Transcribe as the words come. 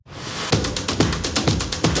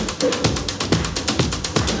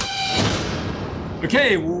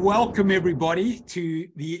Okay, welcome everybody to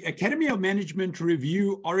the Academy of Management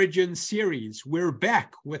Review Origin Series. We're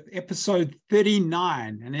back with episode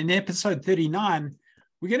 39. And in episode 39,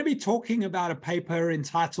 we're going to be talking about a paper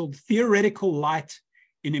entitled Theoretical Light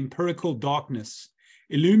in Empirical Darkness,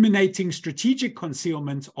 Illuminating Strategic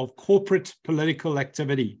Concealment of Corporate Political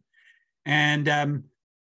Activity. And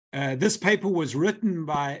this paper was written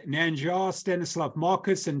by Nanjar, Stanislav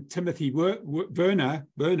Marcus, and Timothy Werner.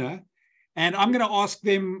 And I'm going to ask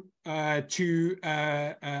them we're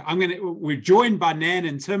joined by Nan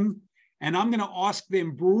and Tim, and I'm going to ask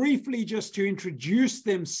them briefly just to introduce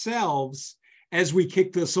themselves as we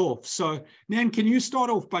kick this off. So Nan, can you start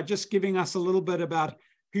off by just giving us a little bit about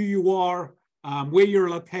who you are, where you're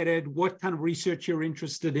located, what kind of research you're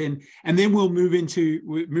interested in, and then we'll move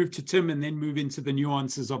to Tim and then move into the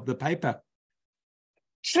nuances of the paper.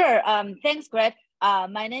 Sure. Thanks, Greg.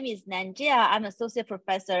 My name is Nanjia. I'm associate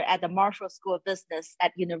professor at the Marshall School of Business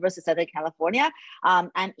at University of Southern California.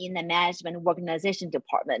 I'm in the management organization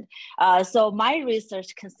department. So my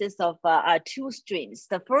research consists of two streams.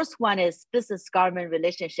 The first one is business-government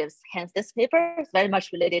relationships, hence this paper is very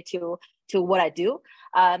much related to what I do.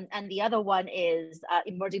 And the other one is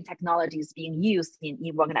emerging technologies being used in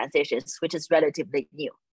organizations, which is relatively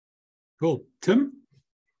new. Cool. Tim?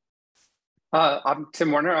 I'm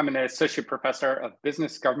Tim Werner. I'm an associate professor of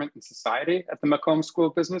business, government, and society at the McCombs School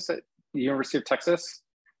of Business at the University of Texas.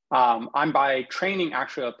 I'm by training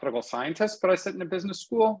actually a political scientist, but I sit in a business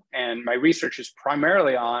school, and my research is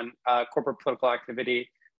primarily on corporate political activity,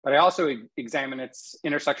 but I also examine its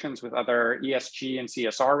intersections with other ESG and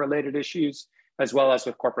CSR related issues, as well as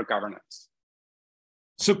with corporate governance.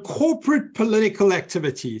 So corporate political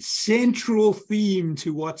activity, central theme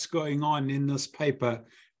to what's going on in this paper.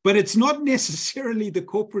 But it's not necessarily the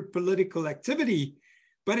corporate political activity,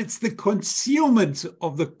 but it's the concealment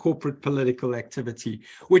of the corporate political activity,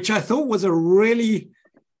 which I thought was a really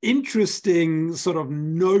interesting sort of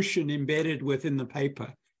notion embedded within the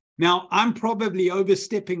paper. Now, I'm probably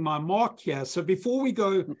overstepping my mark here. So before we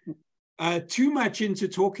go too much into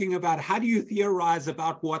talking about how do you theorize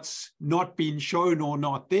about what's not been shown or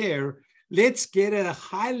not there, let's get a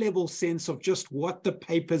high-level sense of just what the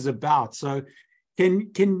paper's about. So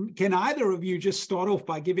Can either of you just start off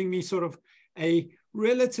by giving me sort of a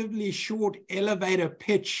relatively short elevator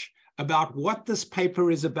pitch about what this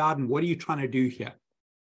paper is about and what are you trying to do here?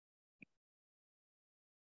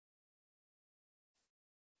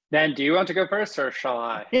 Nan, do you want to go first or shall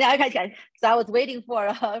I? Yeah, okay. So I was waiting for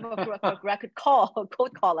a record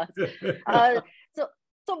code caller.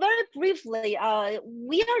 So very briefly,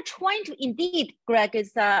 we are trying to indeed, Greg,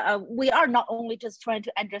 we are not only just trying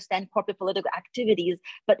to understand corporate political activities,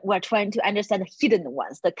 but we're trying to understand the hidden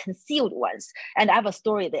ones, the concealed ones. And I have a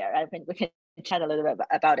story there. I think we can chat a little bit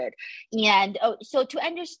about it. And so to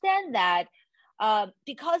understand that,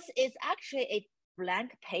 because it's actually a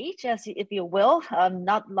blank page, if you will,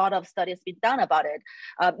 not a lot of studies been done about it,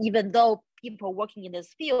 even though people working in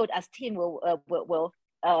this field, as Tim will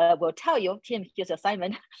tell you, Tim, here's your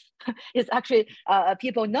assignment, is actually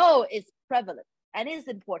people know it's prevalent and it is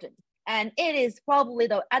important. And it is probably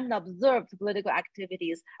the unobserved political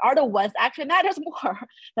activities are the ones that actually matters more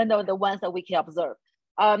than the ones that we can observe.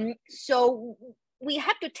 So we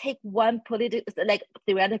have to take one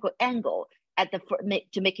theoretical angle at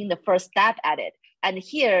to making the first stab at it. And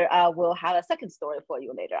here we'll have a second story for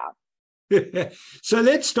you later on. So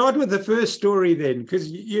let's start with the first story then, because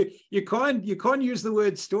you can't use the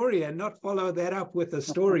word story and not follow that up with a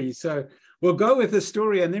story. So we'll go with the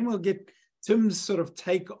story and then we'll get Tim's sort of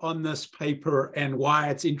take on this paper and why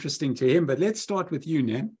it's interesting to him. But let's start with you,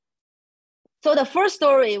 Nan. So the first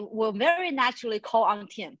story will very naturally call on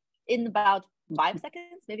Tim in about 5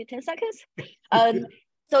 seconds, maybe 10 seconds.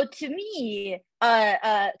 So to me,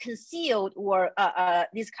 concealed or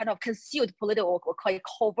these kind of concealed political or quite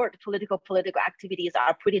covert political activities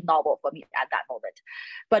are pretty novel for me at that moment.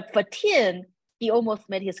 But for Tim, he almost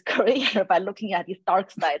made his career by looking at the dark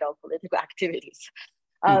side of political activities.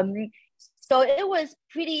 So it was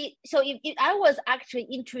pretty, I was actually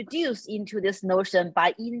introduced into this notion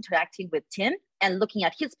by interacting with Tim and looking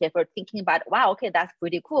at his paper, thinking about, wow, okay, that's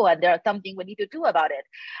pretty cool. And there's something we need to do about it.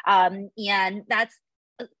 And that's,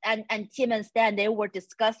 and Tim and Stan, they were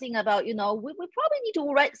discussing about, we probably need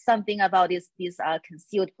to write something about these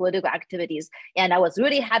concealed political activities. And I was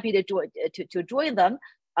really happy to join them.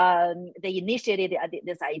 They initiated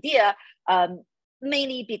this idea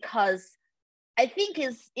mainly because I think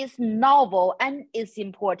it's novel and it's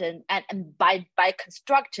important, and by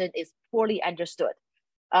construction is poorly understood.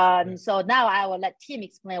 So now I will let Tim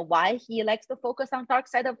explain why he likes to focus on dark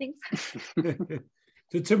side of things.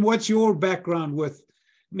 So Tim, what's your background with,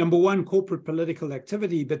 number one, corporate political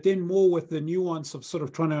activity, but then more with the nuance of sort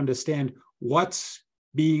of trying to understand what's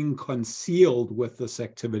being concealed with this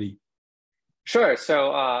activity? Sure.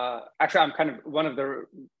 So actually, I'm kind of one of the,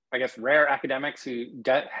 I guess, rare academics who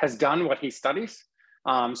has done what he studies.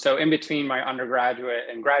 So in between my undergraduate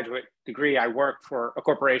and graduate degree, I worked for a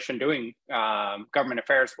corporation doing government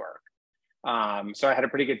affairs work. So I had a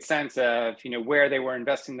pretty good sense of, where they were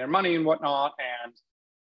investing their money and whatnot. And,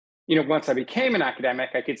 once I became an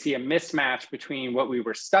academic, I could see a mismatch between what we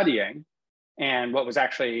were studying and what was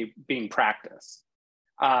actually being practiced.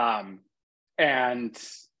 And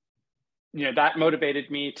that motivated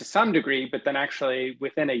me to some degree, but then actually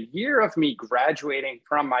within a year of me graduating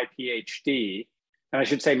from my PhD, and I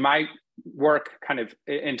should say my work kind of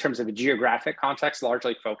in terms of a geographic context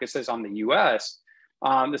largely focuses on the US,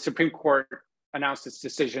 the Supreme Court announced its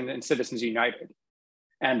decision in Citizens United.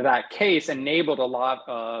 And that case enabled a lot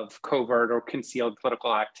of covert or concealed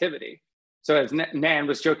political activity. So as Nan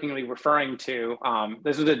was jokingly referring to,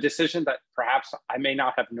 this was a decision that perhaps I may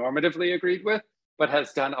not have normatively agreed with, but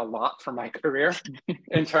has done a lot for my career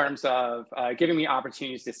in terms of giving me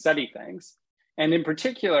opportunities to study things. And in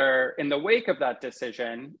particular, in the wake of that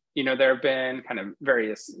decision, there have been kind of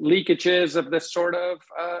various leakages of this sort of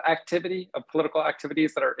activity, of political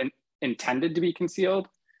activities that are intended to be concealed.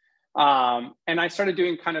 And I started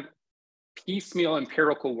doing kind of piecemeal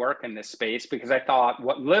empirical work in this space because I thought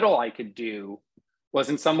what little I could do was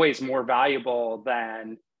in some ways more valuable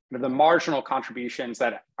than the marginal contributions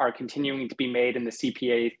that are continuing to be made in the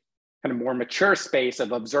CPA kind of more mature space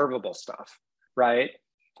of observable stuff, right?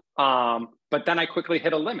 But then I quickly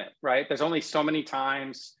hit a limit, right? There's only so many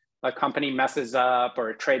times a company messes up or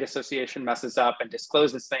a trade association messes up and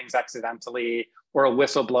discloses things accidentally, or a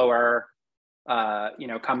whistleblower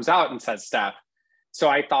comes out and says stuff. So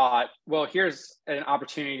I thought, well, here's an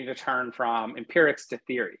opportunity to turn from empirics to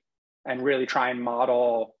theory and really try and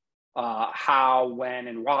model how, when,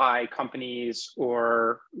 and why companies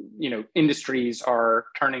or industries are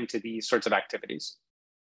turning to these sorts of activities.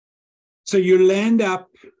 So you land up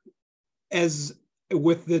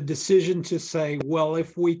with the decision to say, well,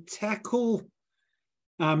 if we tackle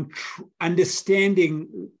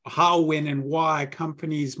understanding how, when, and why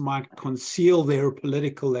companies might conceal their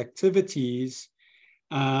political activities,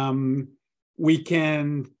 we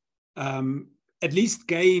can at least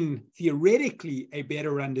gain theoretically a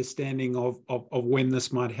better understanding of when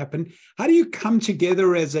this might happen. How do you come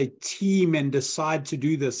together as a team and decide to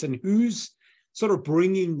do this? And who's sort of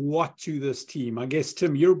bringing what to this team? I guess,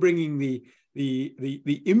 Tim, you're bringing the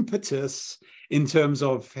impetus in terms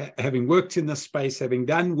of having worked in this space, having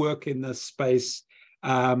done work in this space.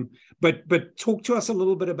 But talk to us a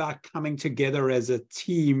little bit about coming together as a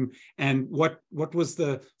team and what was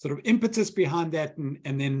the sort of impetus behind that,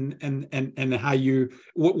 and how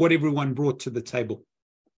what everyone brought to the table.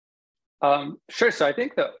 Sure. So I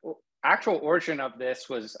think the actual origin of this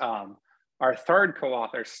was our third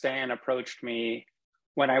co-author, Stan, approached me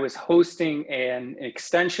when I was hosting an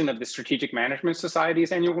extension of the Strategic Management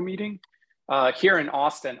Society's annual meeting here in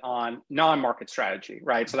Austin on non-market strategy,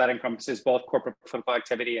 right? So that encompasses both corporate political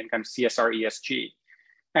activity and kind of CSR ESG.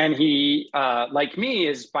 And he, like me,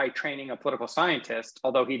 is by training a political scientist,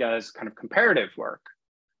 although he does kind of comparative work.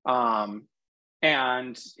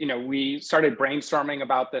 And we started brainstorming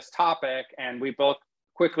about this topic, and we both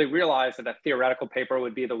quickly realized that a theoretical paper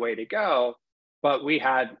would be the way to go, but we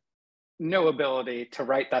had no ability to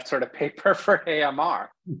write that sort of paper for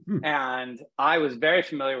AMR. And I was very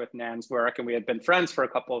familiar with Nan's work, and we had been friends for a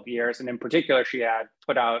couple of years. And in particular, she had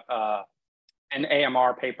put out an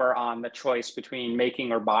AMR paper on the choice between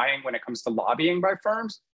making or buying when it comes to lobbying by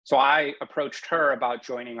firms. So I approached her about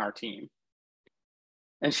joining our team.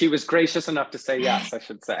 And she was gracious enough to say yes, I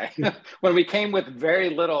should say, when we came with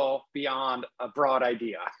very little beyond a broad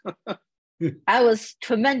idea. I was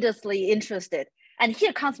tremendously interested. And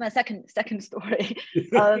here comes my second story.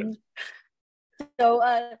 What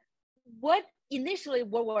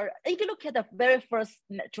were, if you look at the very first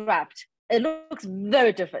draft, it looks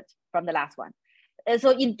very different from the last one.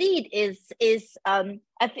 So indeed,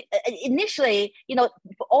 initially,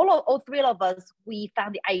 all three of us, we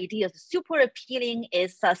found the ideas super appealing.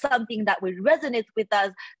 Is something that will resonate with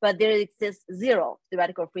us, but there exists zero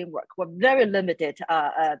theoretical framework. We're very limited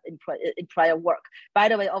in prior work. By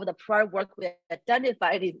the way, of the prior work we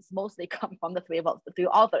identified, is mostly come from the three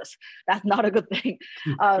authors. That's not a good thing.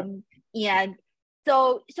 And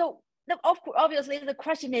so. Obviously, the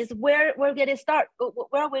question is where get it start? Do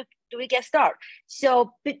we get start?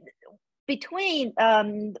 So between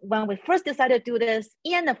when we first decided to do this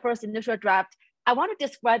and the first initial draft, I want to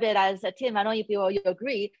describe it as, Tim, I don't know if you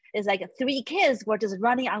agree, it's like 3 kids were just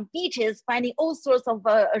running on beaches, finding all sorts of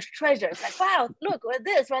treasures. Like, wow, look, what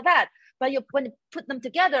this, what that. But when you put them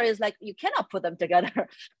together, it's like, you cannot put them together.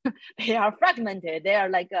 They are fragmented. They are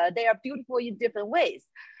like, they are beautiful in different ways.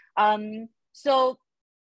 So,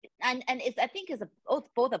 and it's, I think it's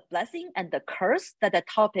both a blessing and the curse that the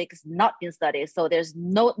topic is not been studied. So there's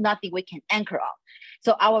nothing we can anchor on.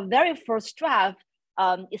 So our very first draft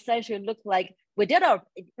essentially looked like we did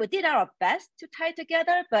our best to tie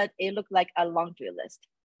together, but it looked like a laundry list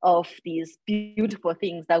of these beautiful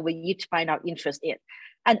things that we each find our interest in.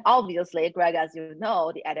 And obviously, Greg, as you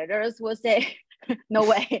know, the editors will say, no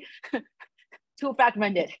way, too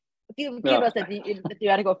fragmented. Give us a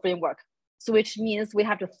theoretical framework. So which means we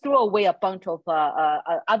have to throw away a bunch of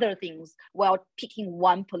other things while picking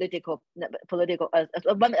one theoretical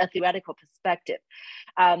perspective.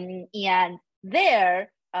 And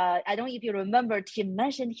there, I don't know if you remember, Tim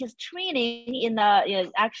mentioned his training in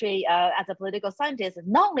actually as a political scientist.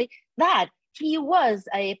 Not only that, he was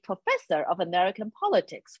a professor of American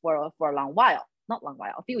politics for a long while. Not long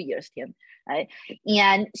while, a few years, Tim, right?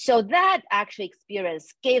 And so that actually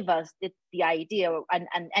experience gave us the idea and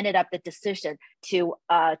ended up the decision to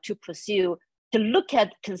pursue, to look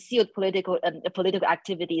at concealed political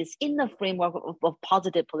activities in the framework of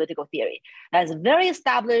positive political theory. That's very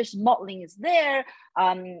established, modeling is there,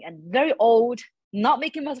 and very old, not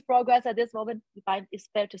making much progress at this moment, it's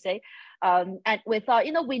fair to say. And we thought,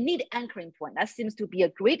 we need anchoring point. That seems to be a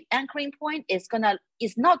great anchoring point. It's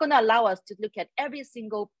not gonna allow us to look at every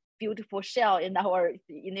single beautiful shell in our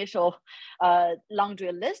initial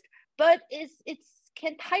laundry list, but it's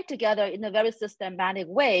can tie together in a very systematic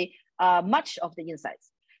way much of the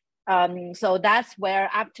insights. So that's where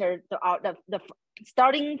after the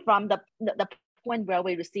starting from the point where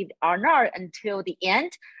we received R&R until the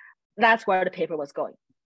end, that's where the paper was going.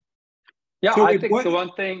 Yeah, so I think the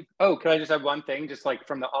one thing, could I just have one thing, just like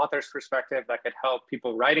from the author's perspective that could help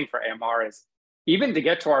people writing for AMR is, even to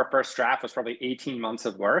get to our first draft was probably 18 months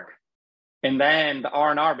of work. And then the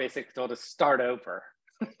R&R basically told us start over.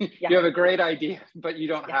 Yeah. You have a great idea, but you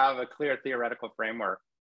don't have a clear theoretical framework.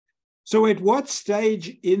 So at what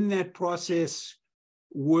stage in that process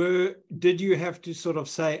did you have to sort of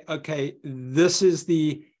say, okay, this is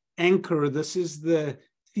the anchor, this is the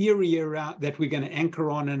theory around that we're going to anchor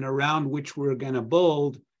on and around which we're going to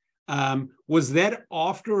build? Was that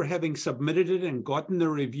after having submitted it and gotten the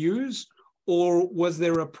reviews, or was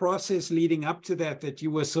there a process leading up to that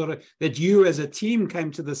you were that you as a team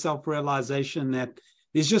came to the self-realization that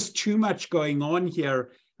there's just too much going on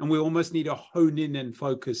here and we almost need to hone in and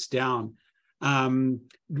focus down?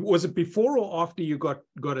 Was it before or after you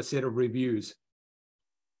got a set of reviews?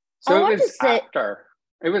 So it was after.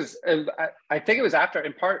 It was, I think it was after,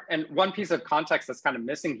 in part, and one piece of context that's kind of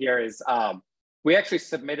missing here is we actually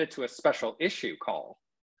submitted to a special issue call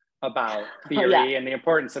about theory and the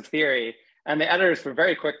importance of theory. And the editors were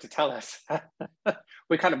very quick to tell us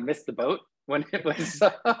we kind of missed the boat when it was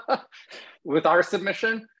with our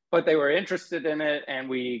submission, but they were interested in it. And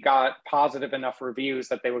we got positive enough reviews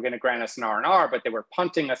that they were going to grant us an R&R, but they were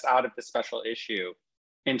punting us out of the special issue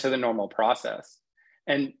into the normal process.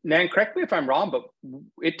 And Nan, correct me if I'm wrong, but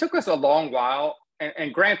it took us a long while.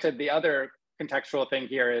 And granted, the other contextual thing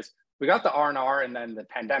here is we got the R&R and then the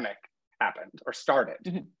pandemic happened or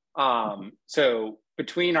started. Mm-hmm. So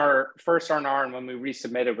between our first R&R and when we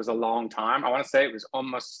resubmitted was a long time. I want to say it was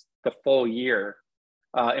almost the full year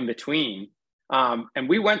in between. And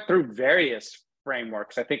we went through various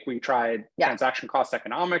frameworks. I think we tried transaction cost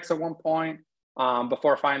economics at one point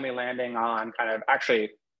before finally landing on kind of actually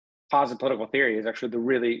positive political theory is actually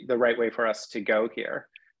the right way for us to go here.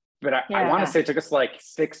 But I want to say it took us like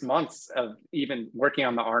 6 months of even working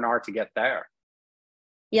on the R&R to get there.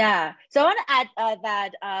 Yeah, so I want to add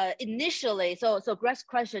that initially, so Greg's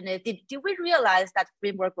question is, did we realize that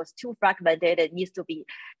framework was too fragmented and needs to be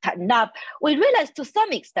tightened up? We realized to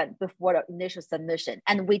some extent before the initial submission,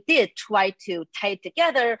 and we did try to tie it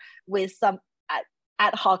together with some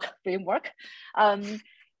ad hoc framework.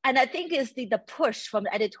 And I think it's the push from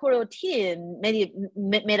the editorial team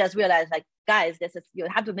made us realize, like, guys, you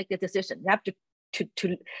have to make the decision. You have to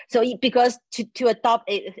because to adopt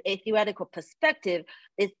a theoretical perspective,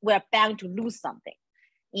 we're bound to lose something.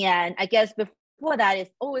 And I guess before that,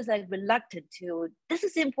 it's always like reluctant to, this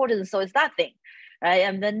is important, so it's that thing, right?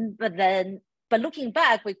 And but looking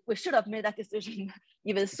back, we should have made that decision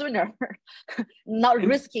even sooner, not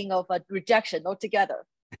risking of a rejection altogether.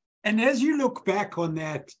 And as you look back on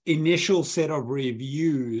that initial set of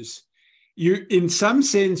reviews, in some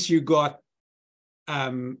sense, you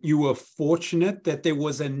were fortunate that there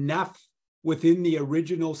was enough within the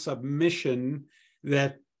original submission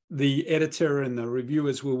that the editor and the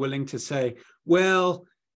reviewers were willing to say, well,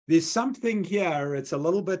 there's something here, it's a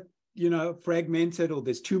little bit, fragmented, or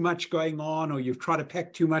there's too much going on, or you've tried to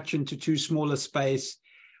pack too much into too small a space,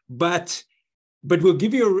 but we'll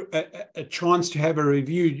give you a chance to have a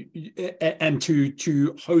review and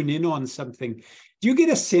to hone in on something. Do you get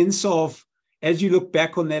a sense of, as you look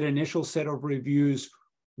back on that initial set of reviews,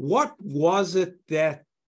 what was it that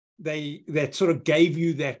sort of gave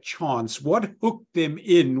you that chance? What hooked them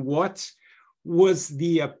in? What was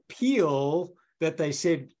the appeal that they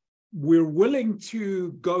said, we're willing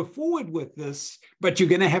to go forward with this, but you're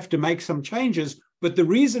going to have to make some changes. But the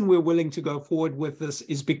reason we're willing to go forward with this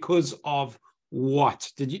is because of what?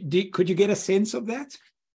 Could you get a sense of that?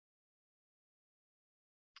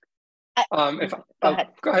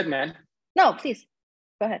 Go ahead, man. No, please.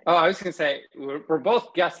 Go ahead. Oh, I was going to say, we're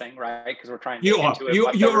both guessing, right? Because we're trying to get into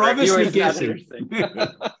it. You're obviously guessing.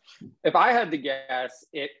 If I had to guess,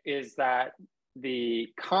 it is that the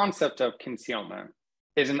concept of concealment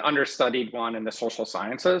is an understudied one in the social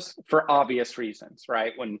sciences for obvious reasons,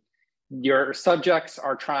 right? When your subjects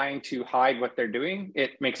are trying to hide what they're doing,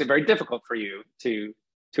 it makes it very difficult for you to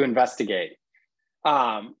investigate.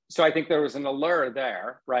 So I think there was an allure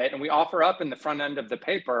there, right? And we offer up in the front end of the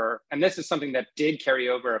paper, and this is something that did carry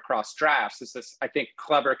over across drafts, is this, I think,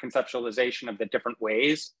 clever conceptualization of the different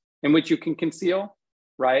ways in which you can conceal,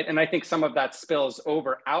 right? And I think some of that spills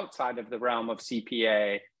over outside of the realm of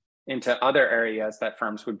CPA into other areas that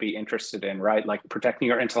firms would be interested in, right? Like protecting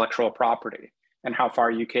your intellectual property and how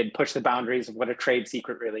far you could push the boundaries of what a trade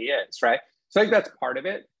secret really is, right? So I think that's part of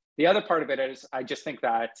it. The other part of it is I just think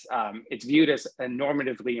that it's viewed as a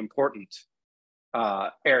normatively important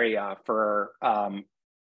area for,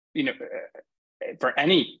 for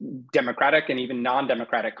any democratic and even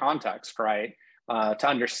non-democratic context, right? To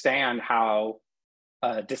understand how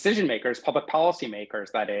decision makers, public policy makers,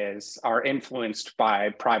 that is, are influenced by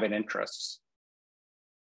private interests.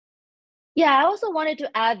 Yeah, I also wanted to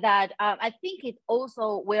add that I think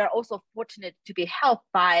we're also fortunate to be helped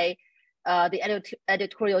by the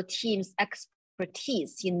editorial team's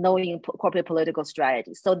expertise in knowing corporate political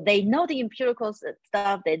strategy. So they know the empirical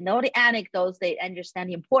stuff, they know the anecdotes, they understand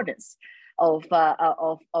the importance of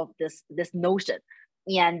this notion,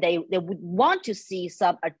 and they would want to see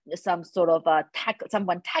some sort of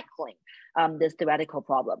someone tackling this theoretical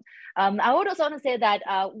problem. I would also want to say that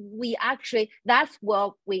that's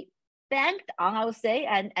what we banked on, I would say,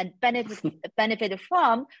 and benefited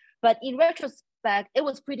from. But in retrospect, it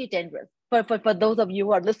was pretty dangerous. For those of you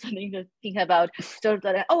who are listening to think about,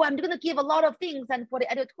 I'm going to give a lot of things, and for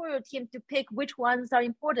the editorial team to pick which ones are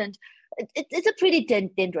important, it's a pretty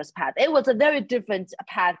dangerous path. It was a very different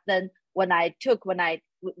path than when I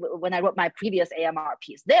wrote my previous AMR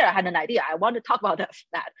piece. There, I had an idea. I want to talk about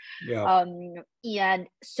that. Yeah. And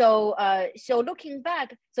so looking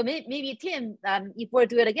back, so maybe Tim, if we're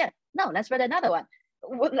to do it again, no, let's write another one.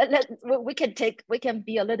 We can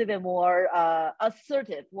be a little bit more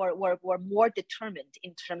assertive or more determined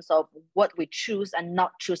in terms of what we choose and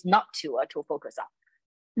not choose not to focus on.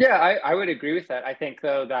 Yeah, I would agree with that. I think,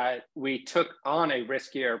 though, that we took on a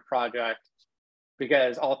riskier project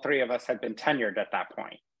because all three of us had been tenured at that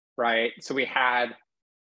point, right? So we had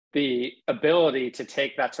the ability to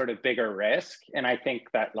take that sort of bigger risk. And I think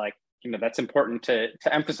that, that's important to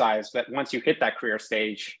emphasize, that once you hit that career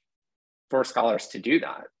stage, for scholars to do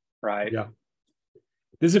that, right? Yeah.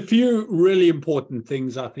 There's a few really important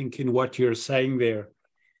things, I think, in what you're saying there.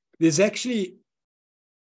 There's actually,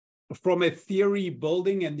 from a theory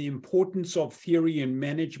building and the importance of theory and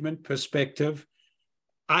management perspective,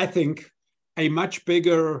 I think a much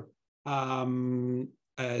bigger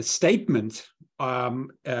statement,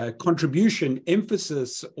 contribution,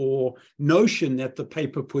 emphasis, or notion that the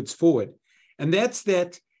paper puts forward. And that's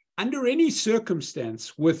that under any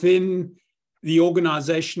circumstance within the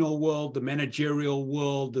organizational world, the managerial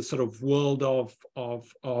world, the sort of world of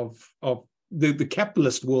the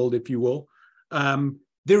capitalist world, if you will,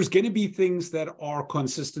 there's going to be things that are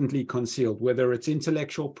consistently concealed, whether it's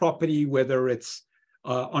intellectual property, whether it's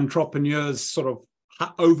entrepreneurs sort of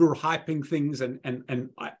overhyping things and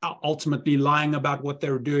ultimately lying about what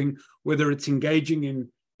they're doing, whether it's engaging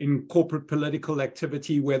in corporate political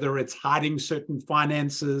activity, whether it's hiding certain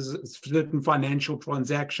finances, certain financial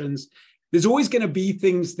transactions. There's always going to be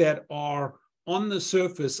things that are on the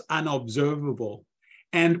surface unobservable.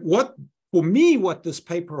 And for me, what this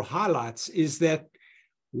paper highlights is that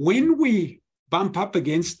when we bump up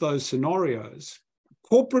against those scenarios,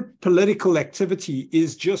 corporate political activity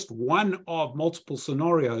is just one of multiple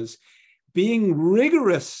scenarios. Being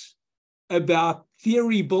rigorous about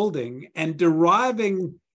theory building and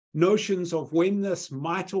deriving notions of when this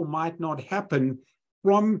might or might not happen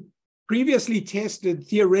from previously tested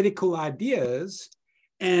theoretical ideas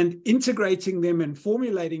and integrating them and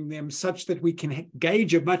formulating them such that we can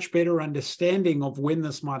gauge a much better understanding of when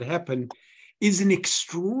this might happen is an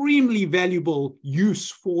extremely valuable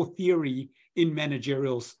use for theory in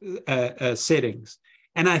managerial settings.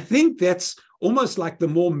 And I think that's almost like the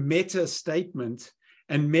more meta statement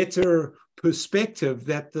and meta perspective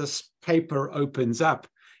that this paper opens up.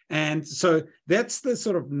 And so that's the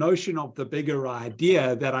sort of notion of the bigger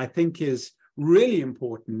idea that I think is really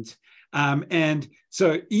important. And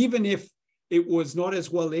so even if it was not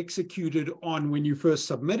as well executed on when you first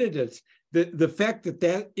submitted it, the fact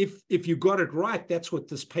that if you got it right, that's what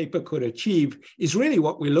this paper could achieve is really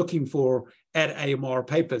what we're looking for at AMR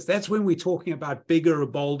papers. That's when we're talking about bigger,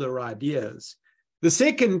 bolder ideas. The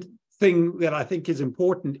second thing that I think is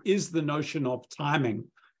important is the notion of timing,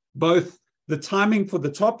 both the timing for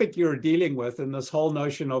the topic you're dealing with and this whole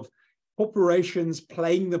notion of corporations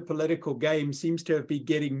playing the political game seems to be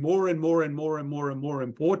getting more and more and more and more and more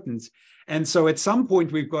important. And so at some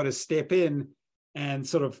point, we've got to step in and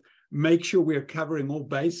sort of make sure we're covering all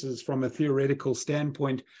bases from a theoretical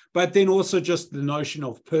standpoint, but then also just the notion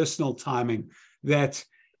of personal timing that,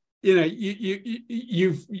 you know,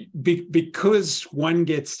 because one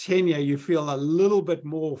gets tenure, you feel a little bit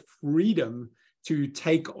more freedom to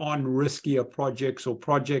take on riskier projects or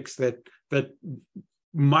projects that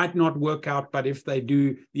might not work out, but if they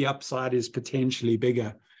do, the upside is potentially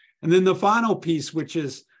bigger. And then the final piece, which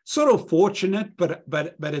is sort of fortunate, but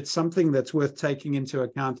it's something that's worth taking into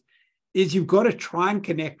account, is you've got to try and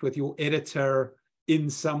connect with your editor in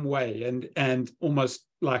some way and almost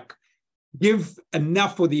like give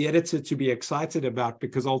enough for the editor to be excited about,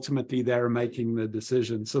 because ultimately they're making the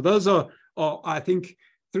decision. So those are I think,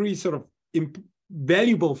 three sort of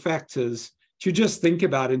valuable factors to just think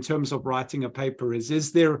about in terms of writing a paper.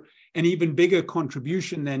 Is there an even bigger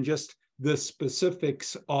contribution than just the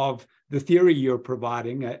specifics of the theory you're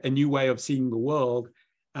providing, a new way of seeing the world?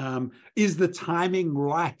 Is the timing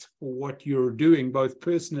right for what you're doing, both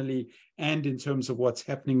personally and in terms of what's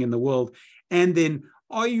happening in the world? And then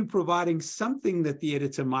are you providing something that the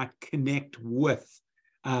editor might connect with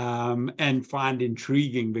and find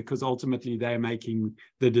intriguing, because ultimately they're making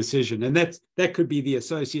the decision? And that could be the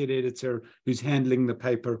associate editor who's handling the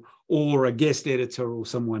paper, or a guest editor, or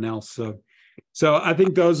someone else. So I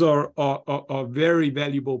think those are very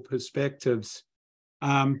valuable perspectives.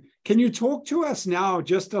 Can you talk to us now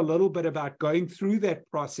just a little bit about going through that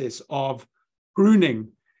process of pruning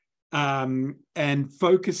and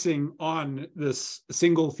focusing on this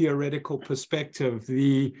single theoretical perspective?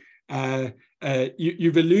 You've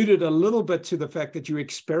alluded a little bit to the fact that you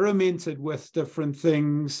experimented with different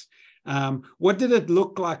things. What did it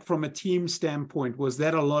look like from a team standpoint? Was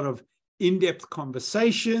that a lot of in-depth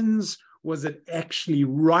conversations? Was it actually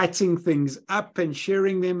writing things up and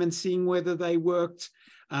sharing them and seeing whether they worked?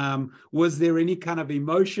 Was there any kind of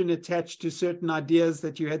emotion attached to certain ideas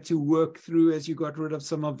that you had to work through as you got rid of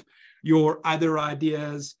some of your other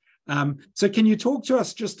ideas? So can you talk to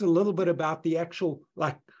us just a little bit about the actual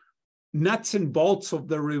nuts and bolts of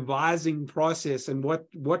the revising process and what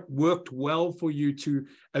worked well for you to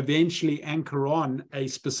eventually anchor on a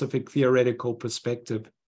specific theoretical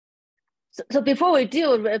perspective? So before we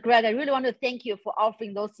do, Greg, I really want to thank you for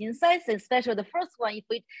offering those insights, and especially the first one. If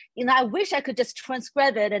we, I wish I could just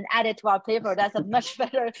transcribe it and add it to our paper. That's a much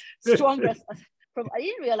better, stronger. I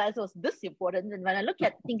didn't realize it was this important, and when I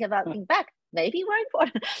think back, maybe more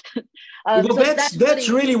important. Well, so that's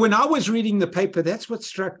really when I was reading the paper, that's what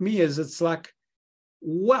struck me. Is it's like,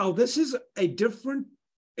 wow, this is a different.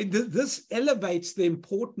 This elevates the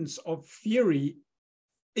importance of theory,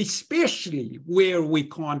 especially where we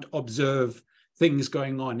can't observe things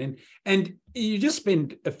going on. And you just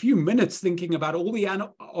spend a few minutes thinking about all the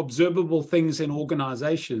unobservable things in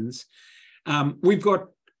organizations. We've got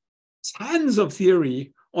tons of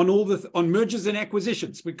theory on mergers and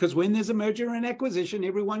acquisitions, because when there's a merger and acquisition,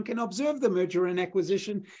 everyone can observe the merger and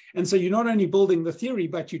acquisition. And so you're not only building the theory,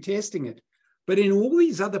 but you're testing it. But in all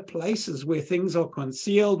these other places where things are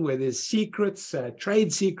concealed, where there's secrets,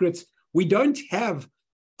 trade secrets, we don't have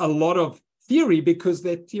a lot of theory, because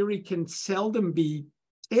that theory can seldom be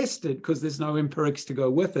tested because there's no empirics to go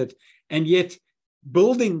with it. And yet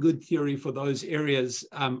building good theory for those areas,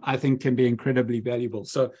 I think, can be incredibly valuable.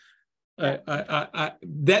 So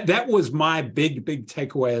that was my big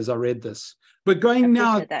takeaway as I read this. But going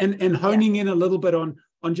now and honing in a little bit on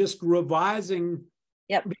just revising,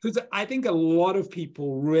 because I think a lot of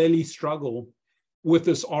people really struggle with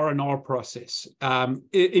this R&R process,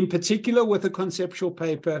 in particular with a conceptual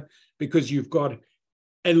paper, because you've got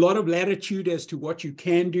a lot of latitude as to what you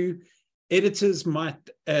can do. Editors might,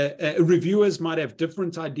 reviewers might have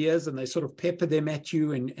different ideas, and they sort of pepper them at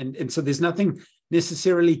you. And so there's nothing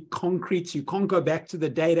necessarily concrete. So you can't go back to the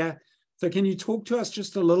data. So can you talk to us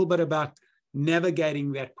just a little bit about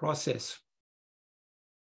navigating that process?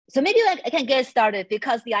 So maybe I can get started,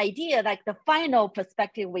 because the idea, like the final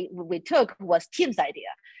perspective we took was Tim's idea.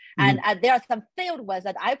 And there are some failed ones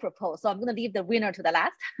that I proposed. So I'm going to leave the winner to the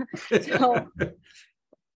last.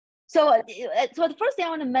 So the first thing I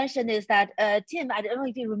want to mention is that, Tim, I don't know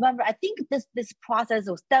if you remember, I think this process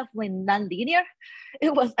was definitely non-linear.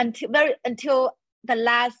 It was until the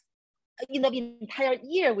last, the entire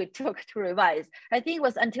year we took to revise. I think it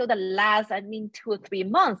was until the last, 2 or 3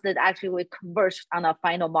 months that actually we converged on a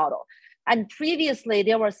final model. And previously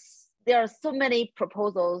there are so many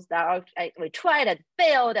proposals that we tried and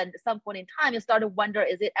failed, and at some point in time you start to wonder,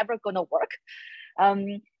 is it ever going to work?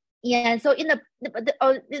 And so in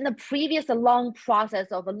the previous long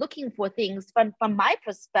process of looking for things, from my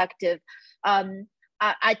perspective,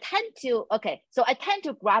 I tend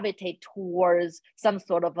to gravitate towards some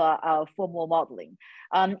sort of a formal modeling.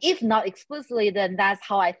 If not explicitly, then that's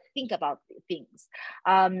how I think about things.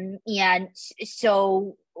 And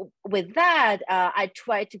so with that, I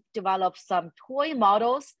try to develop some toy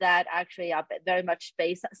models that actually are very much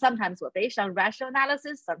based, sometimes were based on rational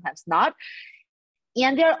analysis, sometimes not.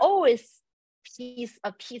 And there are always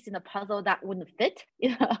a piece in the puzzle that wouldn't fit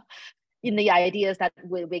in the ideas that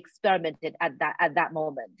we experimented at that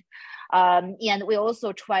moment. And we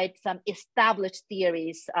also tried some established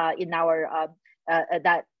theories in our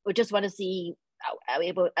that we just want to see,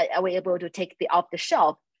 are we able to take off the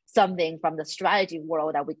shelf something from the strategy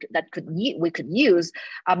world that we could use.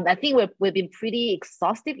 I think we've been pretty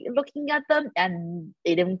exhaustive looking at them, and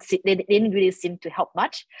they didn't really seem to help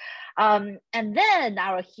much. And then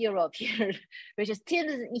our hero appeared, which is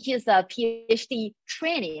his PhD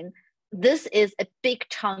training. This is a big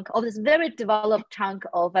chunk of this very developed chunk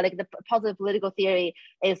of like the positive political theory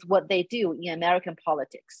is what they do in American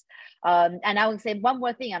politics. And I would say one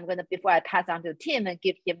more thing. Before I pass on to Tim and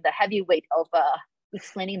give him the heavy weight of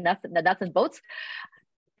explaining the nuts and bolts.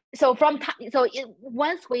 So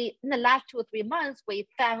once in the last 2 or 3 months, we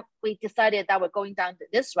decided that we're going down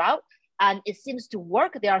this route, and it seems to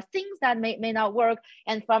work. There are things that may not work,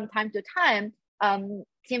 and from time to time,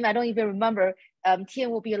 Tim, I don't even remember. Tim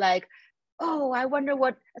will be like, "Oh, I wonder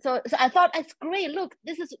what." So I thought, it's great. Look,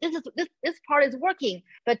 this part is working.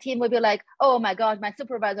 But Tim will be like, "Oh my God, my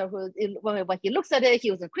supervisor, when he looks at it, he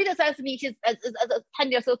doesn't criticize me. He's as a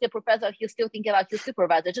tenured associate professor, he's still thinking about his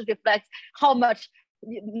supervisor." It just reflects how much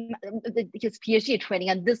his PhD training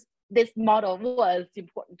and this model was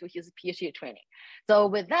important to his PhD training. So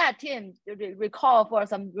with that, Tim, recall for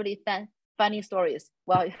some really funny stories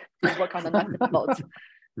while you work on the nuts and bolts.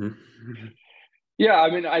 Yeah, I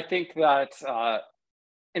mean, I think that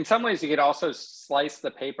in some ways you could also slice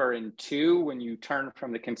the paper in two when you turn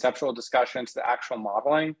from the conceptual discussion to the actual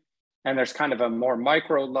modeling. And there's kind of a more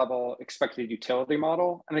micro level expected utility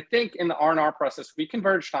model. And I think in the R&R process, we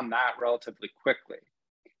converged on that relatively quickly.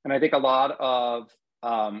 And I think a lot of,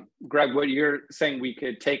 Greg, what you're saying we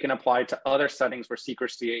could take and apply to other settings where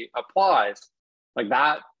secrecy applies, like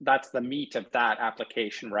that's the meat of that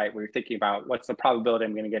application, right? Where you're thinking about what's the probability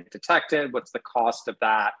I'm going to get detected? What's the cost of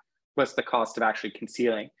that? What's the cost of actually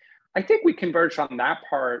concealing? I think we converged on that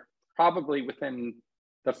part probably within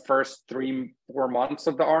the first 3-4 months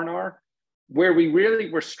of the R&R. Where we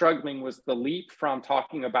really were struggling was the leap from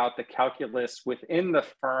talking about the calculus within the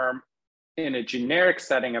firm in a generic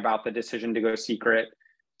setting about the decision to go secret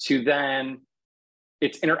to then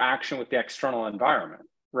its interaction with the external environment,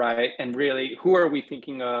 right? And really, who are we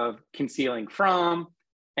thinking of concealing from?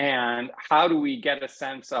 And how do we get a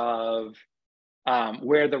sense of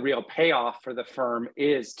where the real payoff for the firm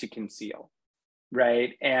is to conceal,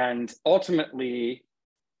 right? And ultimately,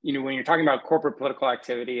 when you're talking about corporate political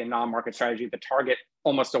activity and non-market strategy, the target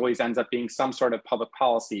almost always ends up being some sort of public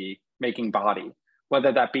policy making body,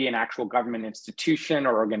 whether that be an actual government institution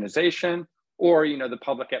or organization, or the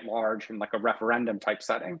public at large in like a referendum type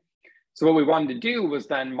setting. So what we wanted to do was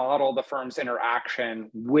then model the firm's interaction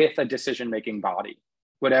with a decision-making body,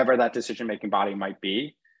 whatever that decision-making body might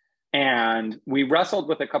be. And we wrestled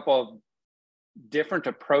with a couple of different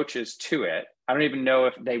approaches to it. I don't even know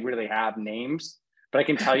if they really have names, but I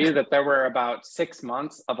can tell you that there were about 6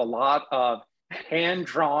 months of a lot of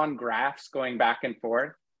hand-drawn graphs going back and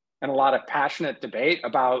forth and a lot of passionate debate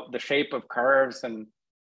about the shape of curves and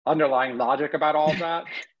underlying logic about all of that.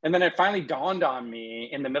 And then it finally dawned on me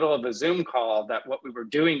in the middle of the Zoom call that what we were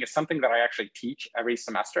doing is something that I actually teach every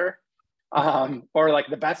semester. Or like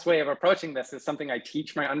the best way of approaching this is something I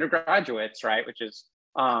teach my undergraduates, right? Which is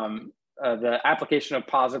the application of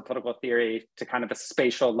positive political theory to kind of a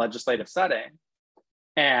spatial legislative setting.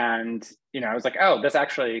 And, I was like, oh, this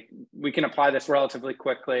actually, we can apply this relatively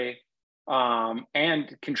quickly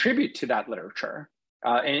and contribute to that literature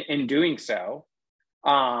in doing so.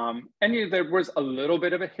 And there was a little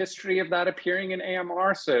bit of a history of that appearing in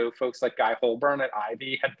AMR. So folks like Guy Holborn at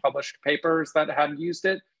Ivy had published papers that had used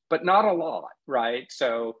it, but not a lot, right?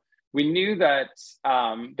 So we knew that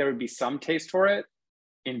there would be some taste for it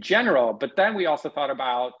in general, but then we also thought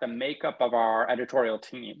about the makeup of our editorial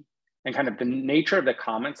team and kind of the nature of the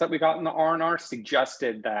comments that we got in the R&R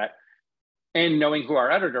suggested that, and knowing who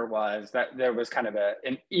our editor was, that there was kind of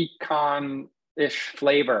an econ-ish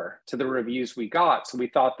flavor to the reviews we got. So we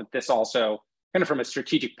thought that this also, kind of from a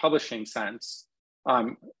strategic publishing sense,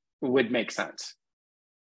 would make sense.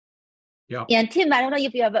 Yeah. And Tim, I don't know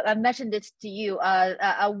if you have mentioned this to you.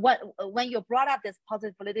 When you brought up this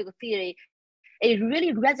positive political theory, it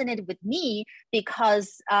really resonated with me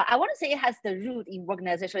because I want to say it has the root in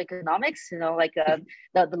organizational economics, like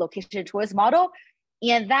the location choice model.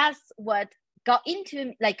 And that's what got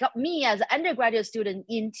me as an undergraduate student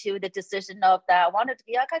into the decision of that I wanted to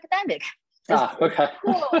be an academic. Okay.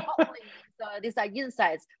 These are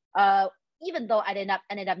insights. Even though I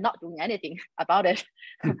ended up not doing anything about it.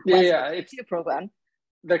 It's a program.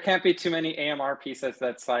 There can't be too many AMR pieces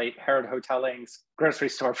that cite Herod Hotelling's grocery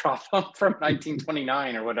store problem from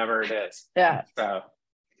 1929 or whatever it is. Yeah.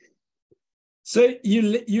 So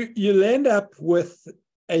you land up with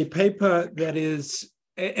a paper that is,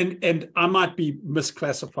 and I might be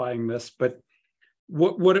misclassifying this, but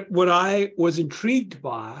what I was intrigued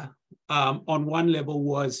by on one level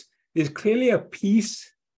was there's clearly a piece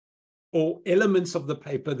or elements of the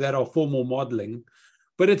paper that are formal modeling,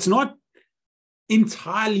 but it's not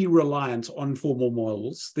entirely reliant on formal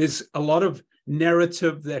models. There's a lot of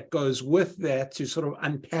narrative that goes with that to sort of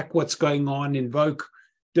unpack what's going on, invoke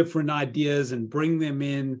different ideas and bring them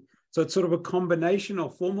in. So it's sort of a combination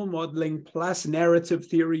of formal modeling plus narrative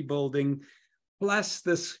theory building, plus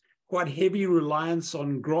this quite heavy reliance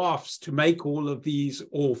on graphs to make all of these,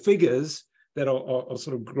 or figures that are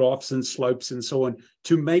sort of graphs and slopes and so on,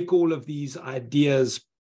 to make all of these ideas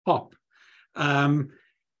pop.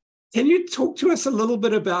 Can you talk to us a little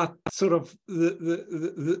bit about sort of the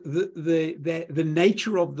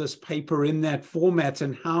nature of this paper in that format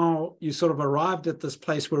and how you sort of arrived at this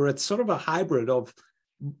place where it's sort of a hybrid of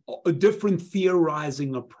different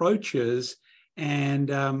theorizing approaches and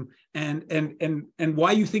why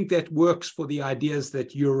you think that works for the ideas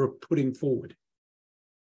that you're putting forward?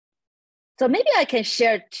 So maybe I can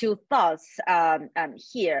share two thoughts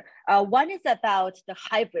here. One is about the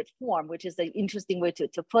hybrid form, which is an interesting way to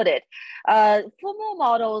put it. Formal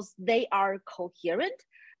models, they are coherent,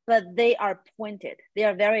 but they are pointed. They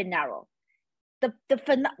are very narrow.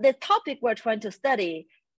 The topic we're trying to study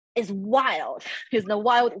is wild, is the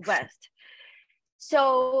Wild West.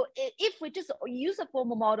 So if we just use a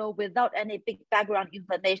formal model without any big background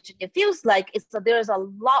information, it feels like there's a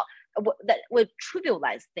lot that we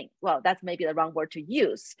trivialize things. Well, that's maybe the wrong word to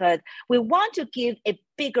use, but we want to give a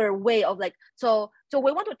bigger way of so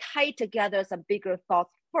we want to tie together some bigger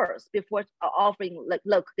thoughts first before offering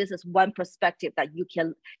look, this is one perspective that you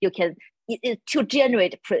can to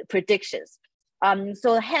generate predictions.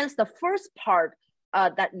 So hence the first part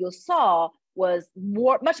that you saw was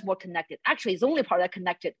much more connected. Actually, it's the only part that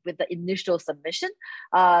connected with the initial submission.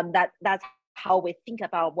 That's how we think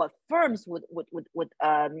about what firms would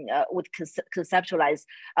conceptualize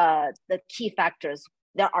the key factors.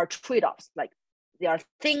 There are trade-offs, like there are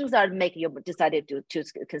things that make you decided to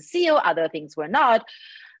conceal, other things were not.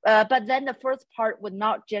 But then the first part would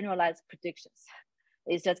not generalize predictions.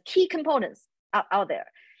 It's just key components out there.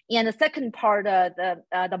 And the second part,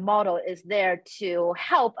 the model is there to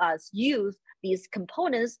help us use these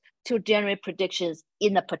components to generate predictions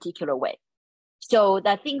in a particular way. So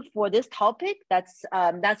I think for this topic, that's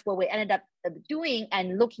what we ended up doing.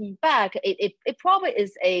 And looking back, it probably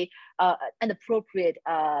is an appropriate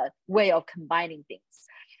way of combining things.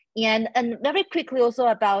 And very quickly also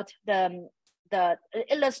about the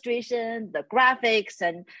illustration, the graphics,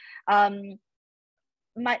 and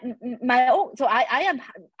my own. So I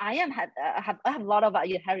have a lot of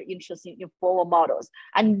inherent interest in formal models.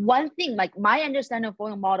 And one thing, like my understanding of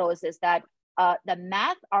formal models is that the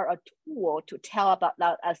math are a tool to tell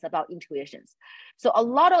us about intuitions. So a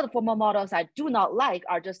lot of the formal models I do not like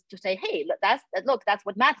are just to say, hey, that's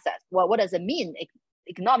what math says. Well, what does it mean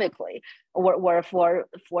economically or for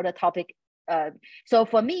the topic. So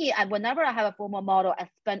for me, whenever I have a formal model, I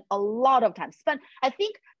spend a lot of time. I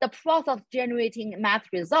think the process of generating math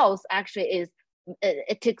results actually is,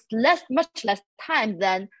 it takes much less time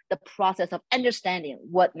than the process of understanding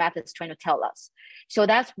what math is trying to tell us. So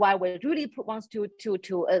that's why we really want to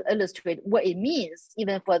illustrate what it means,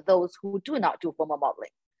 even for those who do not do formal modeling.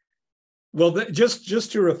 Well,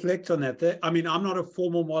 just to reflect on that, I mean, I'm not a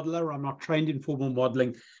formal modeler. I'm not trained in formal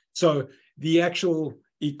modeling. So the actual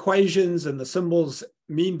equations and the symbols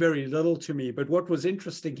mean very little to me. But what was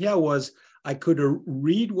interesting here was I could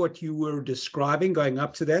read what you were describing going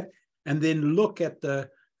up to that, and then look at the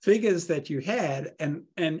figures that you had and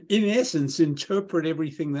in essence interpret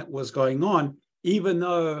everything that was going on, even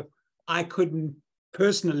though I couldn't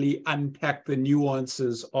personally unpack the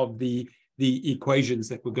nuances of the equations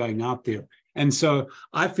that were going out there. And so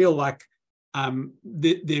I feel like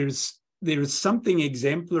there's something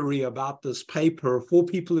exemplary about this paper for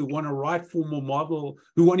people who want to write formal model,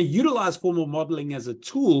 who want to utilize formal modeling as a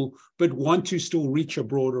tool, but want to still reach a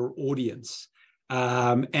broader audience.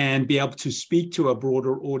 And be able to speak to a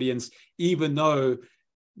broader audience, even though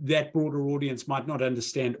that broader audience might not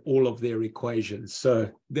understand all of their equations. So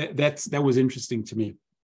that was interesting to me.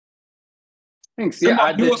 Thanks. Yeah,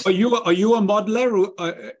 are you a modeler?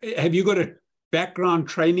 Or, have you got a background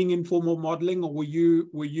training in formal modeling, or were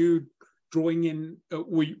you drawing in?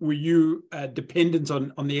 Were you dependent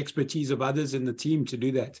on the expertise of others in the team to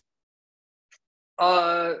do that?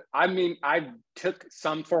 I mean, I took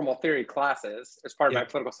some formal theory classes as part of my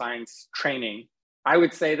political science training. I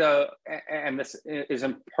would say though, and this is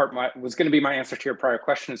in part was going to be my answer to your prior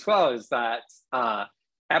question as well, is that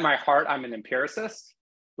at my heart, I'm an empiricist,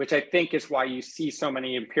 which I think is why you see so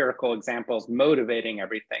many empirical examples motivating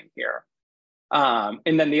everything here.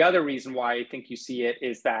 And then the other reason why I think you see it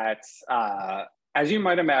is that, as you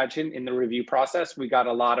might imagine, in the review process, we got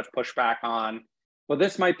a lot of pushback on, well,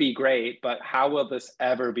 this might be great, but how will this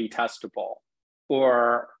ever be testable?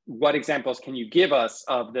 Or what examples can you give us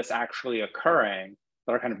of this actually occurring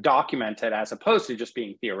that are kind of documented as opposed to just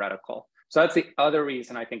being theoretical? So that's the other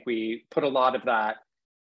reason I think we put a lot of that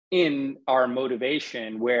in our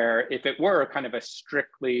motivation, where if it were kind of a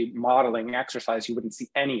strictly modeling exercise, you wouldn't see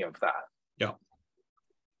any of that. Yeah.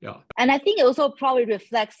 Yeah. And I think it also probably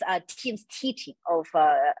reflects Tim's teaching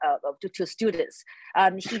to students.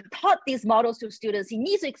 He taught these models to students. He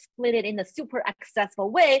needs to explain it in a super accessible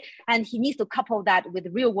way, and he needs to couple that with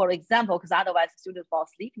real world example, because otherwise students fall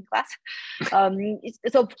asleep in class.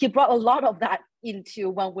 So he brought a lot of that into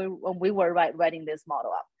when we were writing this model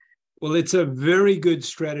up. Well, it's a very good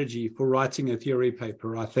strategy for writing a theory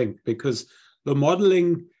paper, I think, because the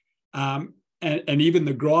modeling and even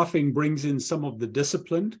the graphing brings in some of the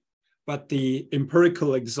discipline, but the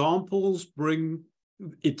empirical examples bring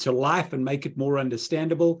it to life and make it more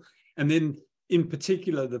understandable. And then in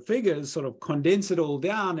particular, the figures sort of condense it all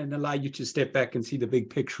down and allow you to step back and see the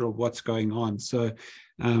big picture of what's going on. So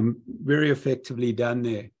very effectively done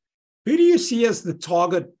there. Who do you see as the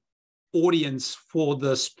target audience for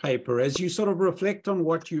this paper? As you sort of reflect on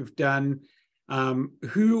what you've done,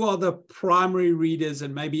 who are the primary readers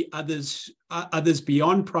and maybe others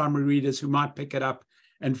beyond primary readers who might pick it up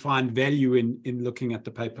and find value in looking at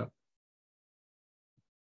the paper?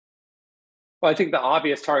 Well, I think the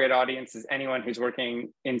obvious target audience is anyone who's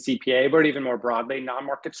working in CPA, but even more broadly,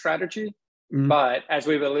 non-market strategy. Mm-hmm. But as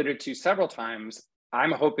we've alluded to several times,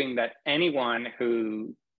 I'm hoping that anyone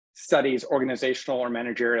who studies organizational or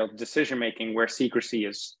managerial decision-making where secrecy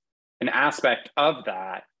is an aspect of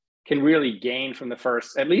that can really gain from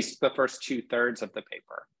at least the first 2/3 of the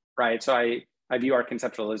paper, right? So I view our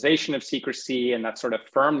conceptualization of secrecy and that sort of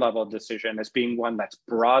firm level decision as being one that's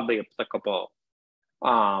broadly applicable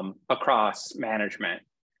across management.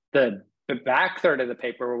 The back third of the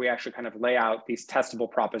paper, where we actually kind of lay out these testable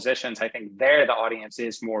propositions, I think there the audience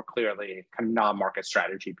is more clearly kind of non-market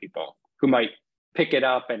strategy people who might pick it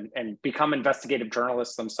up and become investigative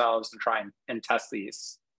journalists themselves and try and test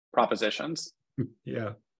these propositions.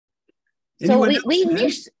 Yeah. So we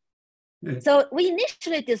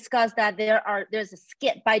initially discussed that there's a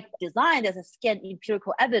scan by design. There's a scant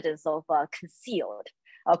empirical evidence of concealed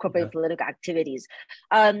corporate political activities,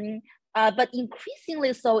 but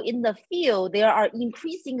increasingly so in the field, there are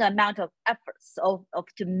increasing amount of efforts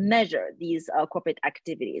to measure these corporate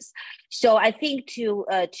activities. So I think to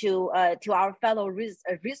our fellow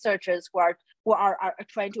researchers who are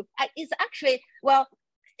trying to, it's actually, well,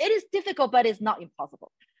 it is difficult, but it's not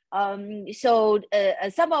impossible. So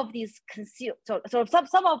some of these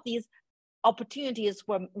some of these opportunities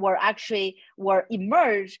were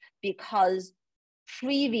emerged because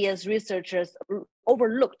previous researchers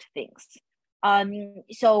overlooked things.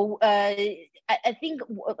 So I think,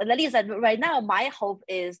 at least right now, my hope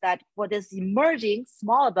is that for this emerging,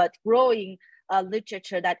 small but growing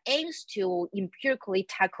literature that aims to empirically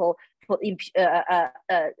tackle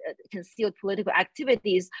concealed political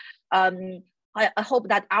activities, I hope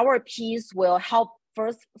that our piece will help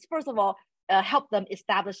first of all, help them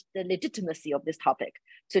establish the legitimacy of this topic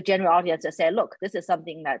to general audience and say, look, this is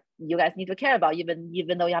something that you guys need to care about, even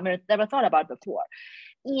though you haven't never thought about it before.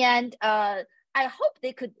 And I hope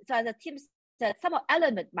they could, so as Tim said, some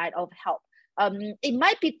element might have helped. It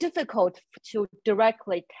might be difficult to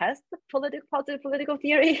directly test the positive political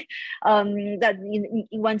theory that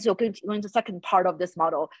once you go into the second part of this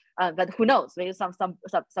model, but who knows? Maybe some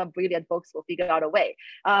brilliant folks will figure out a way.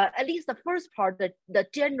 At least the first part, the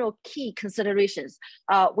general key considerations,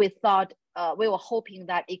 we were hoping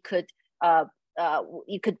that it could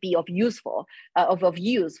be of use for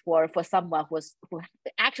someone who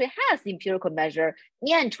actually has the empirical measure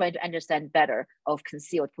and trying to understand better of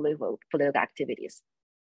concealed political activities.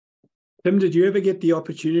 Tim, did you ever get the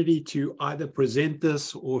opportunity to either present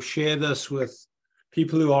this or share this with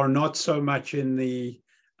people who are not so much in the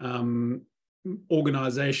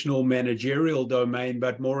organizational managerial domain,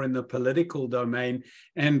 but more in the political domain?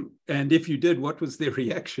 And if you did, what was their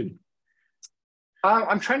reaction?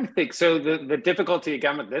 I'm trying to think. So the difficulty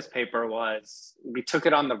again with this paper was we took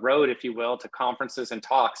it on the road, if you will, to conferences and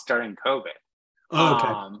talks during COVID.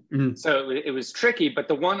 Oh, okay. So it was tricky, but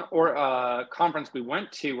the one conference we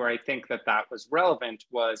went to where I think that was relevant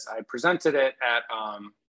was I presented it at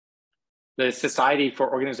the Society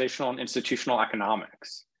for Organizational and Institutional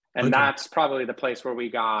Economics. And that's probably the place where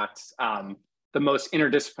we got the most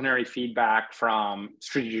interdisciplinary feedback from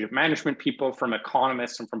strategic management people, from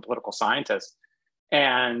economists, and from political scientists.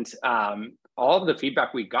 And all of the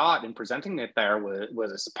feedback we got in presenting it there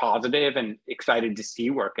was positive and excited to see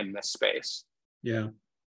work in this space. Yeah,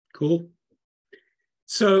 cool.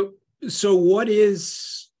 So what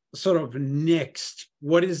is sort of next?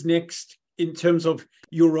 What is next in terms of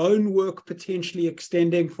your own work potentially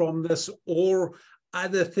extending from this, or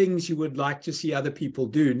other things you would like to see other people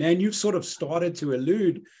do? Now, you've sort of started to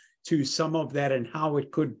allude to some of that and how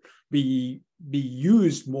it could be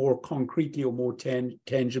used more concretely or more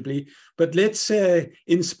tangibly, but let's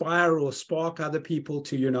inspire or spark other people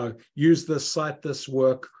to, use this, cite this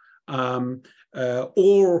work,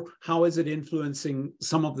 or how is it influencing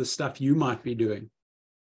some of the stuff you might be doing?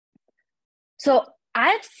 So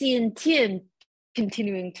I've seen Tim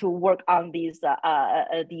continuing to work on these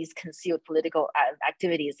concealed political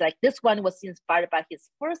activities. Like this one was inspired by his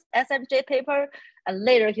first SMJ paper, and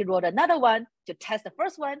later he wrote another one to test the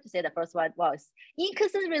first one, to say the first one was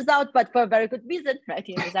inconsistent result, but for a very good reason, right?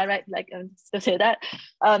 Is that right? Like to say that.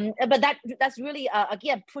 But that's really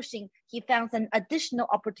again pushing. He found some additional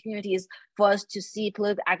opportunities for us to see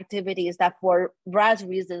political activities that, for various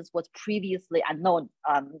reasons, was previously unknown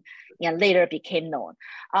and later became known.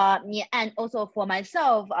 And also for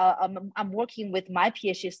myself, I'm working with my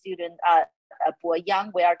PhD student, Bo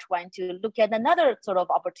Yang. We are trying to look at another sort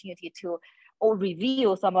of opportunity to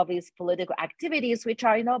reveal some of these political activities, which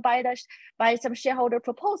are, by some shareholder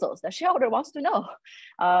proposals. The shareholder wants to know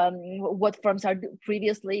what firms are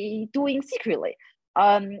previously doing secretly.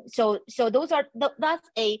 So that's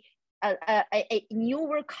a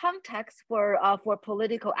newer context for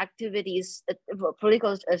political activities, for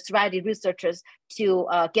political strategy researchers to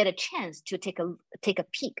get a chance to take a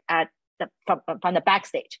peek at from the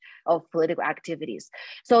backstage of political activities.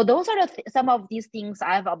 So those are some of these things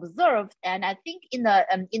I've observed, and I think in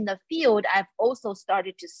the field I've also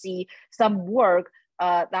started to see some work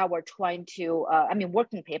that were trying to,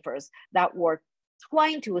 working papers that were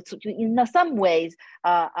trying to in some ways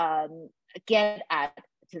get at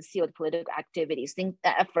concealed political activities. Think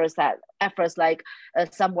efforts like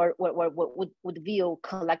some would view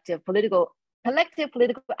collective political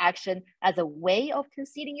action as a way of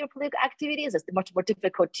concealing your political activities. It's much more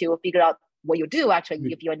difficult to figure out what you do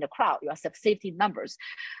actually if you're in the crowd. You have safety numbers.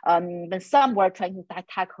 But some were trying to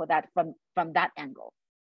tackle that from that angle.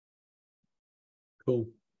 Cool.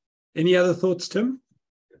 Any other thoughts, Tim?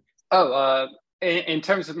 In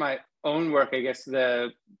terms of my own work, I guess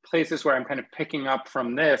the places where I'm kind of picking up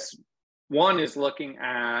from this, one is looking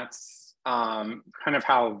at kind of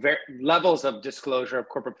how levels of disclosure of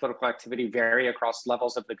corporate political activity vary across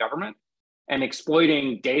levels of the government, and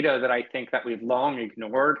exploiting data that I think that we've long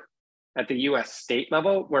ignored at the US state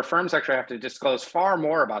level, where firms actually have to disclose far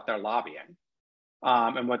more about their lobbying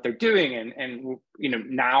and what they're doing. And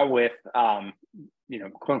now with quote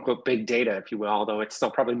unquote big data, if you will, although it's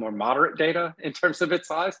still probably more moderate data in terms of its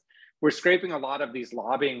size, we're scraping a lot of these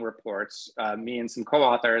lobbying reports, me and some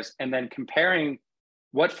co-authors, and then comparing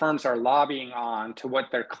what firms are lobbying on to what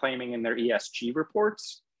they're claiming in their ESG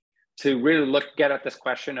reports to really get at this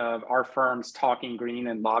question of, are firms talking green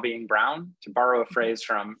and lobbying brown, to borrow a phrase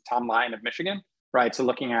from Tom Lyon of Michigan, right? So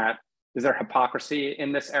looking at, is there hypocrisy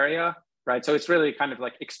in this area, right? So it's really kind of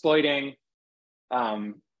like exploiting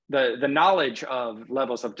the knowledge of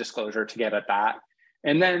levels of disclosure to get at that.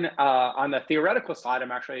 And then on the theoretical side,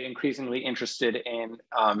 I'm actually increasingly interested in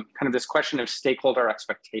kind of this question of stakeholder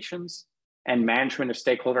expectations and management of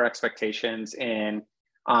stakeholder expectations in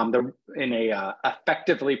a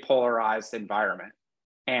effectively polarized environment,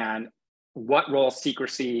 and what role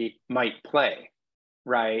secrecy might play,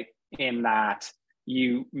 right? In that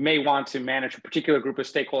you may want to manage a particular group of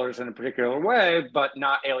stakeholders in a particular way, but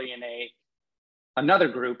not alienate another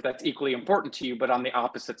group that's equally important to you, but on the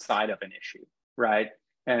opposite side of an issue, right?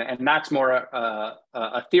 And that's more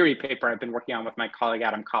a theory paper I've been working on with my colleague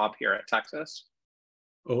Adam Cobb here at Texas.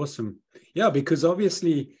 Awesome. Yeah, because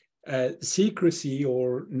obviously secrecy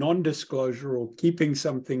or non-disclosure or keeping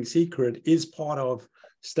something secret is part of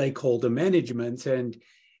stakeholder management. And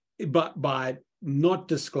but by not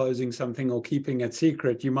disclosing something or keeping it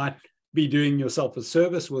secret, you might be doing yourself a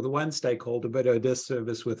service with one stakeholder, but a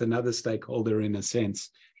disservice with another stakeholder in a sense.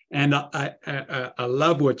 And I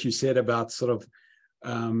love what you said about sort of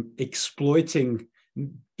exploiting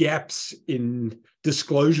gaps in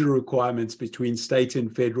disclosure requirements between state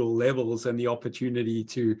and federal levels and the opportunity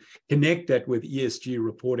to connect that with ESG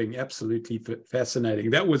reporting. Absolutely fascinating.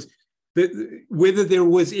 That was whether there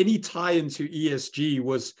was any tie into ESG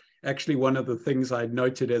was actually one of the things I'd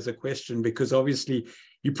noted as a question, because obviously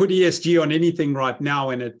you put ESG on anything right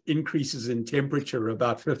now and it increases in temperature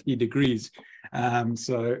about 50 degrees.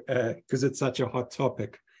 Because it's such a hot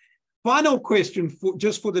topic. Final question for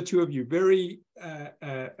the two of you, very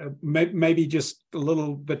maybe just a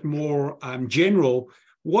little bit more general.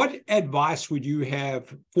 What advice would you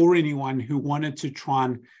have for anyone who wanted to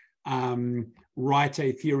try and write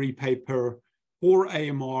a theory paper for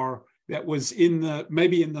AMR that was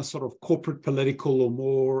maybe in the sort of corporate political or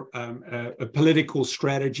more a political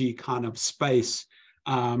strategy kind of space?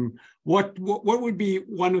 What would be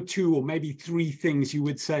one or two or maybe three things you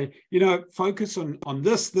would say, focus on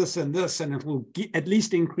this, and this, and it will at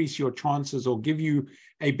least increase your chances or give you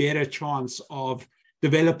a better chance of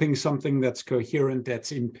developing something that's coherent,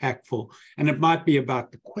 that's impactful. And it might be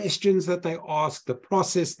about the questions that they ask, the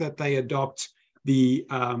process that they adopt, the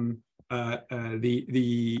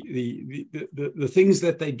things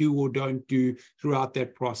that they do or don't do throughout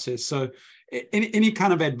that process. So any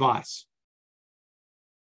kind of advice?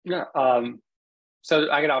 Yeah, so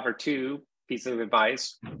I could offer two pieces of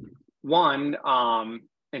advice. One,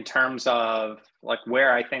 in terms of like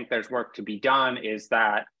where I think there's work to be done, is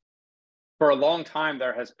that for a long time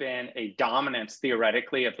there has been a dominance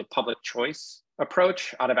theoretically of the public choice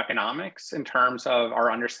approach out of economics in terms of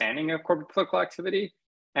our understanding of corporate political activity.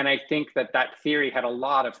 And I think that theory had a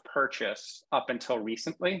lot of purchase up until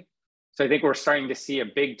recently. So I think we're starting to see a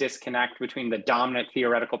big disconnect between the dominant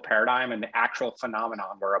theoretical paradigm and the actual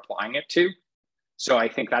phenomenon we're applying it to. So I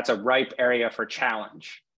think that's a ripe area for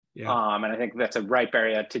challenge. Yeah. And I think that's a ripe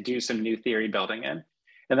area to do some new theory building in.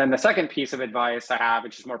 And then the second piece of advice I have,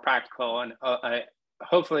 which is more practical and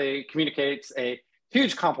hopefully communicates a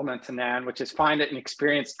huge compliment to Nan, which is find an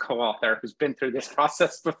experienced co-author who's been through this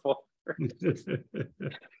process before.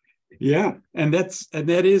 Yeah, and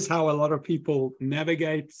that is how a lot of people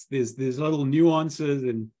navigate. There's little nuances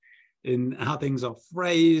in how things are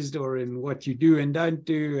phrased or in what you do and don't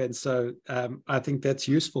do, and so I think that's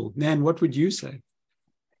useful. Nan, what would you say?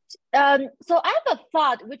 So I have a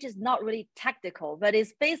thought which is not really technical, but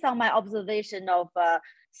it's based on my observation of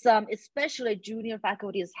some, especially junior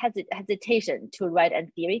faculty's hesitation to write a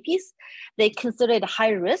theory piece. They consider it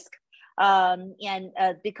high risk.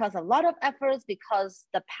 Because a lot of efforts, because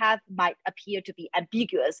the path might appear to be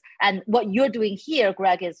ambiguous. And what you're doing here,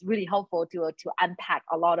 Greg, is really helpful to unpack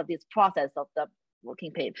a lot of this process of the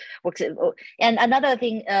working paper. And another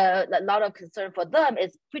thing, a lot of concern for them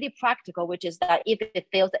is pretty practical, which is that if it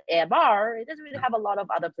fails the AMR, it doesn't really have a lot of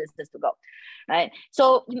other places to go, right?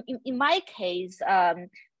 So in my case, I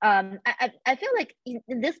feel like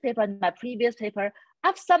in this paper, in my previous paper, I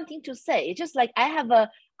have something to say. It's just like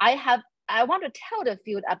I want to tell the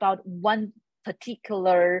field about one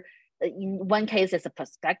particular, in one case it's a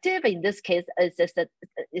perspective, in this case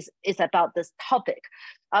it's about this topic.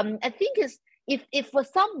 I think if for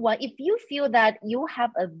someone, if you feel that you have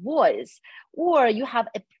a voice or you have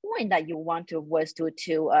a point that you want to voice to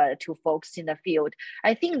folks in the field,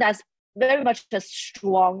 I think that's very much a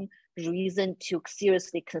strong reason to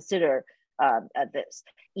seriously consider this.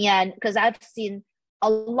 And because I've seen a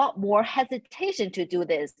lot more hesitation to do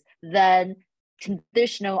this than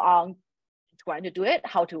conditional on trying to do it,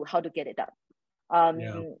 how to get it done.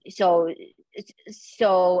 So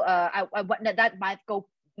that might go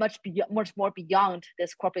much more beyond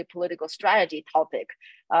this corporate political strategy topic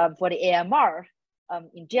for the AMR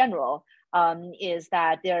in general. Is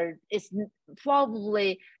that there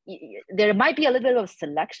might be a little bit of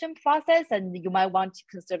selection process, and you might want to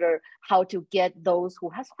consider how to get those who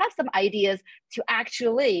have some ideas to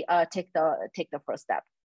actually take the first step.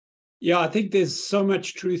 Yeah, I think there's so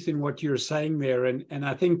much truth in what you're saying there, and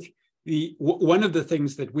I think one of the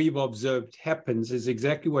things that we've observed happens is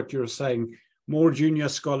exactly what you're saying. More junior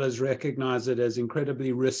scholars recognize it as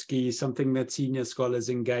incredibly risky, something that senior scholars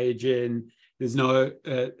engage in. There's no,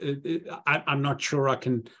 I'm not sure I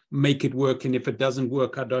can make it work. And if it doesn't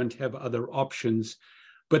work, I don't have other options.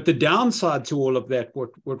 But the downside to all of that,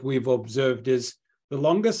 what we've observed is the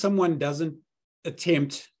longer someone doesn't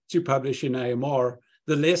attempt to publish in AMR,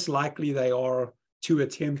 the less likely they are to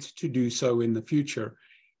attempt to do so in the future.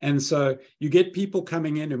 And so you get people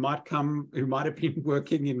coming in who might have been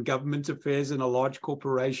working in government affairs in a large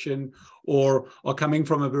corporation, or are coming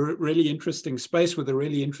from a really interesting space with a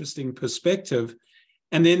really interesting perspective.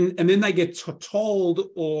 And then they get told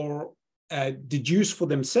or deduce for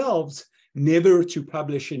themselves never to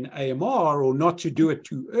publish in AMR or not to do it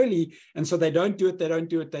too early. And so they don't do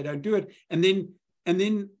it. And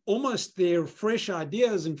then almost their fresh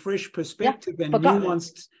ideas and fresh perspective and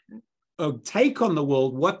nuanced take on the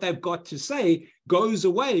world, what they've got to say, goes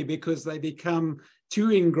away because they become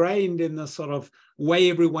too ingrained in the sort of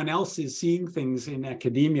way everyone else is seeing things in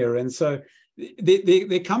academia. And so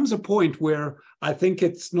there comes a point where I think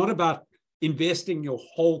it's not about investing your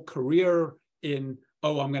whole career in,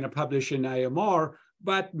 I'm going to publish in AMR,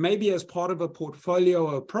 but maybe as part of a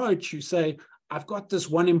portfolio approach, you say, I've got this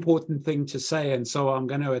one important thing to say, and so I'm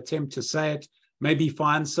going to attempt to say it. Maybe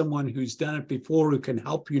find someone who's done it before who can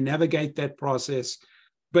help you navigate that process,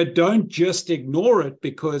 but don't just ignore it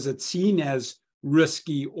because it's seen as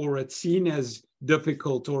risky, or it's seen as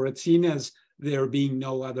difficult, or it's seen as there being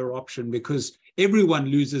no other option, because everyone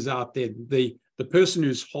loses out there. The person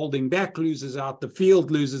who's holding back loses out, the field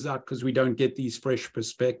loses out because we don't get these fresh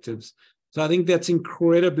perspectives. So I think that's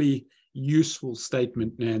incredibly useful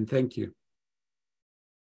statement, Nan. Thank you.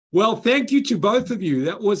 Well, thank you to both of you.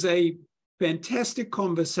 That was a fantastic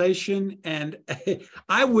conversation, and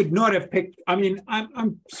I would not have picked,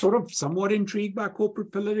 I'm sort of somewhat intrigued by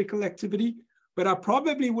corporate political activity, but I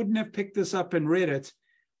probably wouldn't have picked this up and read it.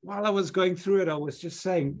 While I was going through it, I was just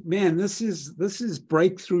saying, man, this is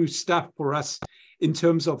breakthrough stuff for us in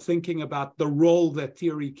terms of thinking about the role that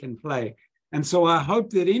theory can play. And so I hope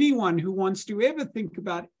that anyone who wants to ever think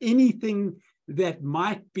about anything that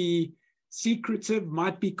might be secretive,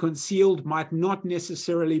 might be concealed, might not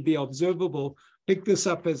necessarily be observable, pick this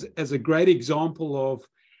up as a great example of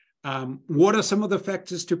what are some of the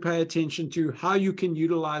factors to pay attention to, how you can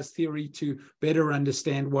utilize theory to better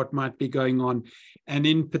understand what might be going on. And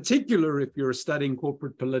in particular, if you're studying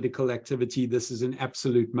corporate political activity, this is an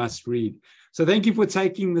absolute must read. So thank you for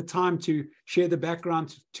taking the time to share the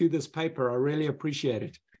background to this paper. I really appreciate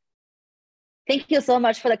it. Thank you so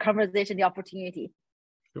much for the conversation, the opportunity.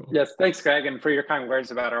 Sure. Yes, thanks, Greg, and for your kind words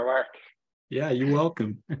about our work. Yeah, you're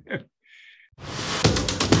welcome.